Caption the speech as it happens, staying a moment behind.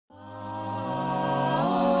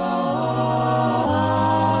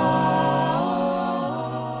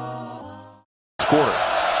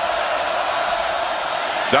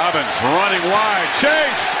running wide,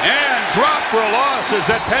 chased, and dropped for a loss as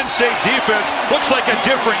that Penn State defense looks like a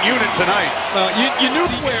different unit tonight. You knew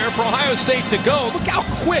where for Ohio State to go. Look how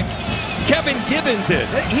quick Kevin Givens is.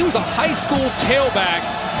 He was a high school tailback,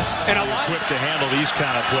 and a lot quick to handle these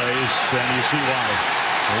kind of plays, and you see why.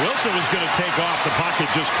 Wilson was going to take off. The pocket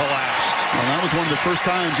just collapsed. Well, that was one of the first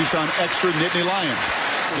times you saw an extra Nittany Lion.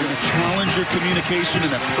 They're going to challenge your communication in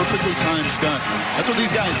a perfectly timed stunt. That's what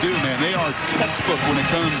these guys do, man. They are textbook when it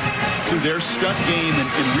comes to their stunt game and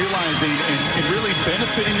realizing and really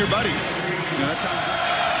benefiting your buddy. You know, that's how...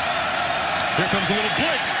 Here comes a little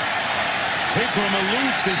blitz. Higram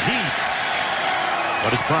eludes the heat.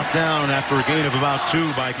 But it's brought down after a gain of about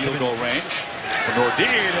 2 by field goal range for Nordine,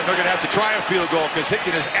 and they're going to have to try a field goal because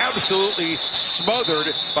Hicken is absolutely smothered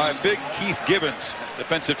by big Keith Givens,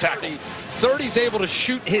 defensive tackle. 30's able to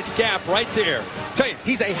shoot his gap right there. Tell you,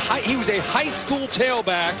 he was a high school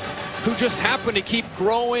tailback who just happened to keep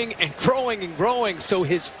growing and growing and growing. So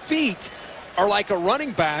his feet are like a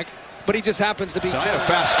running back, but he just happens to be. A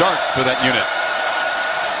fast start for that unit.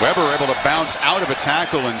 Weber able to bounce out of a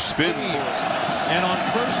tackle and spin. And on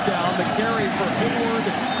first down, the carry for Hayward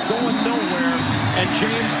going nowhere. And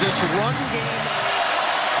James, this run game.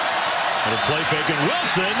 And a play fake, and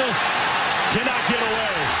Wilson cannot get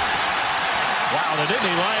away. Wow, the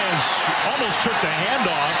Nittany Lions almost took the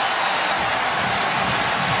handoff.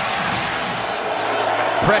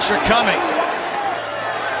 Pressure coming.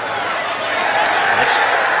 It's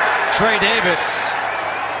Trey Davis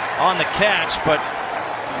on the catch, but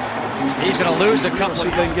he's going to lose a couple. See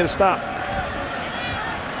if they can get a stop.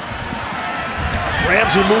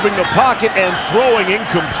 Ramsey moving the pocket and throwing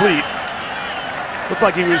incomplete. Looked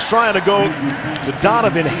like he was trying to go to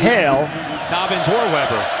Donovan Hale. Dobbins or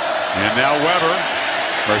Weber. And now Weber,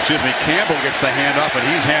 or excuse me, Campbell gets the handoff, and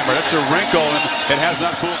he's hammered. That's a wrinkle, and it has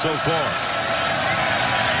not fooled so far.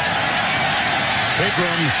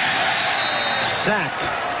 Higram sacked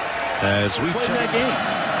as we play that game.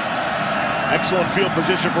 Excellent field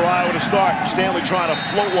position for Iowa to start. Stanley trying to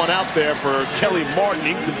float one out there for Kelly Martin,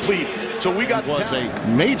 incomplete. So we got was a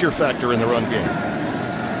major factor in the run game.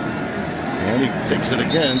 And he takes it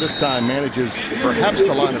again. This time manages perhaps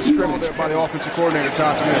the line of scrimmage. By the offensive coordinator,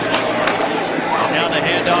 Todd Smith. Now the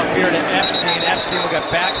handoff here to Epstein. Epstein will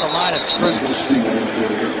get back to the line of scrimmage.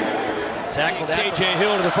 Tackled that. K.J.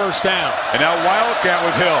 Hill to the first down. And now Wildcat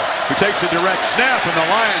with Hill, who takes a direct snap, and the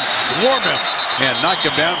Lions swarm him and knock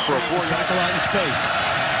him down for a 4. Tackle out in space.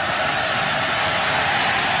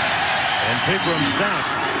 And Higram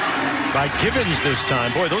sacked by Givens this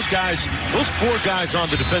time. Boy, those guys, those 4 guys on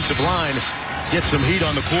the defensive line get some heat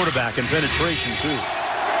on the quarterback and penetration too.